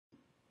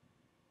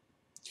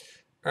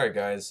Alright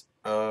guys,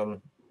 why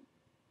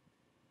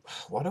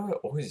do I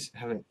always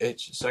have an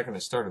itch the second I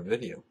start a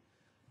video?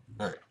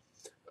 Alright,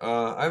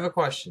 I have a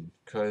question,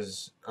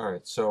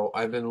 alright, so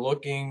I've been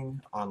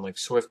looking on like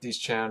Swifty's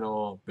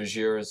channel,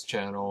 Bajira's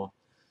channel,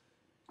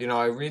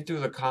 I read through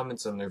the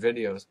comments on their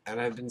videos,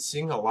 and I've been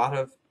seeing a lot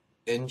of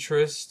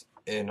interest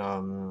in,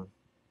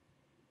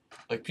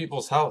 like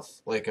people's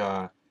health, like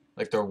their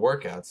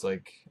workouts,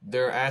 like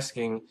they're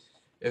asking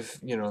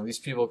if, these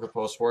people could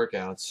post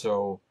workouts,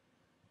 so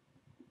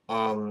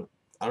Um,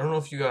 I don't know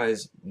if you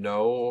guys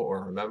know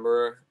or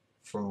remember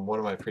from one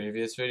of my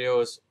previous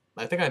videos.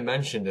 I think I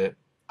mentioned it.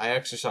 I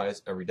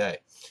exercise every day.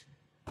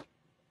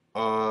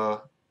 Uh,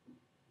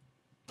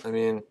 I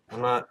mean,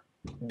 I'm not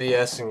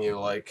BSing you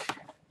like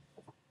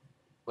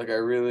I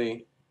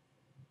really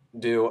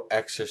do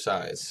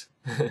exercise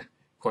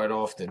quite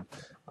often.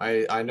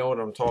 I know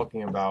what I'm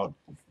talking about,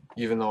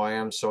 even though I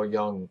am so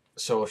young.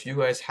 So if you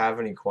guys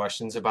have any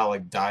questions about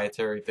like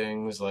dietary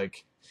things,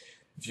 like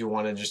if you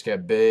want to just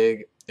get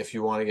big, if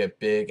you want to get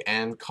big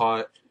and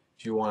cut,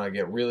 if you want to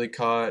get really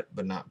cut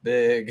but not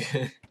big,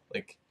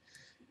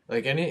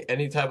 like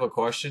any type of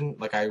question,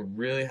 like I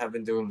really have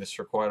been doing this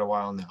for quite a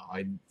while now.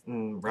 I'm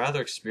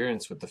rather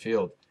experienced with the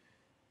field.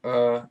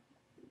 Uh,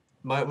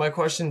 my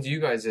question to you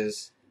guys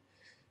is,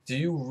 do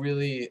you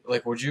really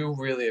like? Would you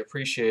really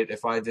appreciate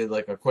if I did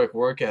like a quick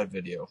workout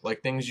video,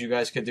 like things you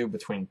guys could do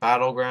between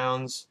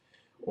battlegrounds,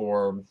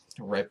 or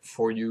right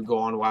before you go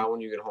on WoW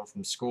when you get home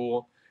from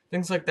school,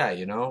 things like that,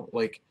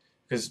 like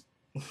because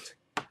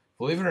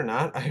believe it or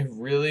not, I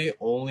really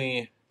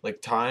only like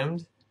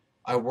timed.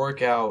 I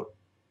work out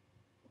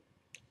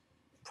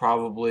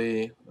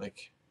probably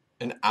like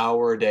an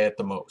hour a day at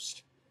the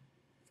most,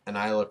 and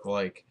I look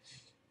like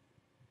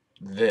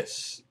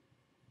this.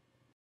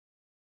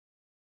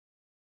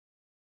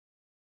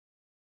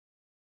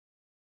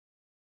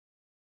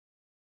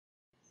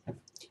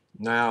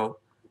 Now,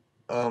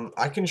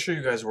 I can show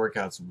you guys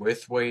workouts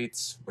with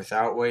weights,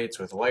 without weights,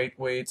 with light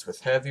weights,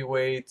 with heavy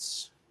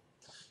weights.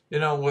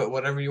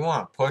 Whatever you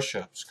want.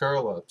 Push-ups,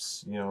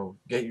 curl-ups.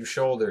 Get your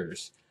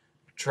shoulders,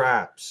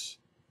 traps,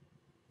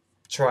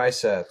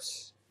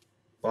 triceps,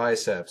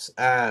 biceps,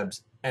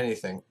 abs,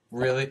 anything.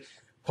 Really,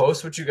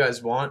 post what you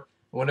guys want.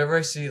 Whenever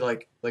I see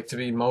like to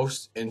be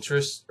most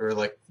interest or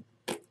like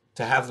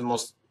to have the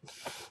most,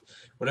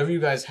 whatever you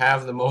guys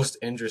have the most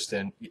interest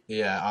in.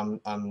 Yeah,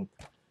 I'm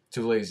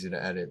too lazy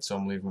to edit, so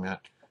I'm leaving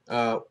that.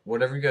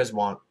 Whatever you guys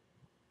want,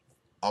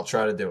 I'll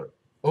try to do it.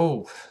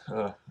 Oh,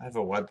 I have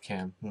a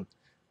webcam.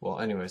 Well,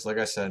 anyways, like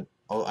I said,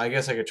 I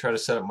guess I could try to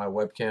set up my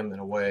webcam in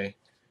a way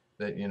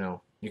that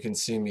you can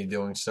see me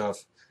doing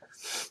stuff.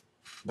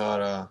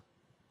 But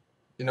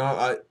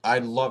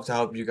I'd love to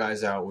help you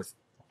guys out with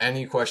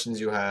any questions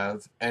you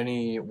have,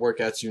 any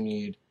workouts you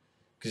need,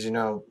 because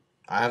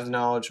I have the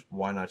knowledge.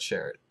 Why not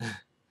share it?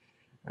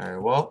 All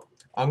right. Well,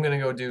 I'm gonna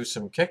go do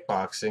some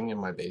kickboxing in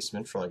my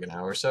basement for like an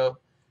hour or so.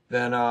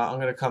 Then I'm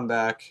gonna come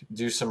back,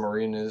 do some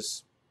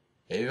arenas.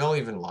 Maybe I'll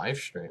even live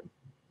stream.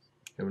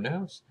 Who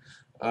knows?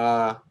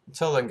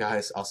 Until then,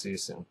 guys, I'll see you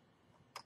soon.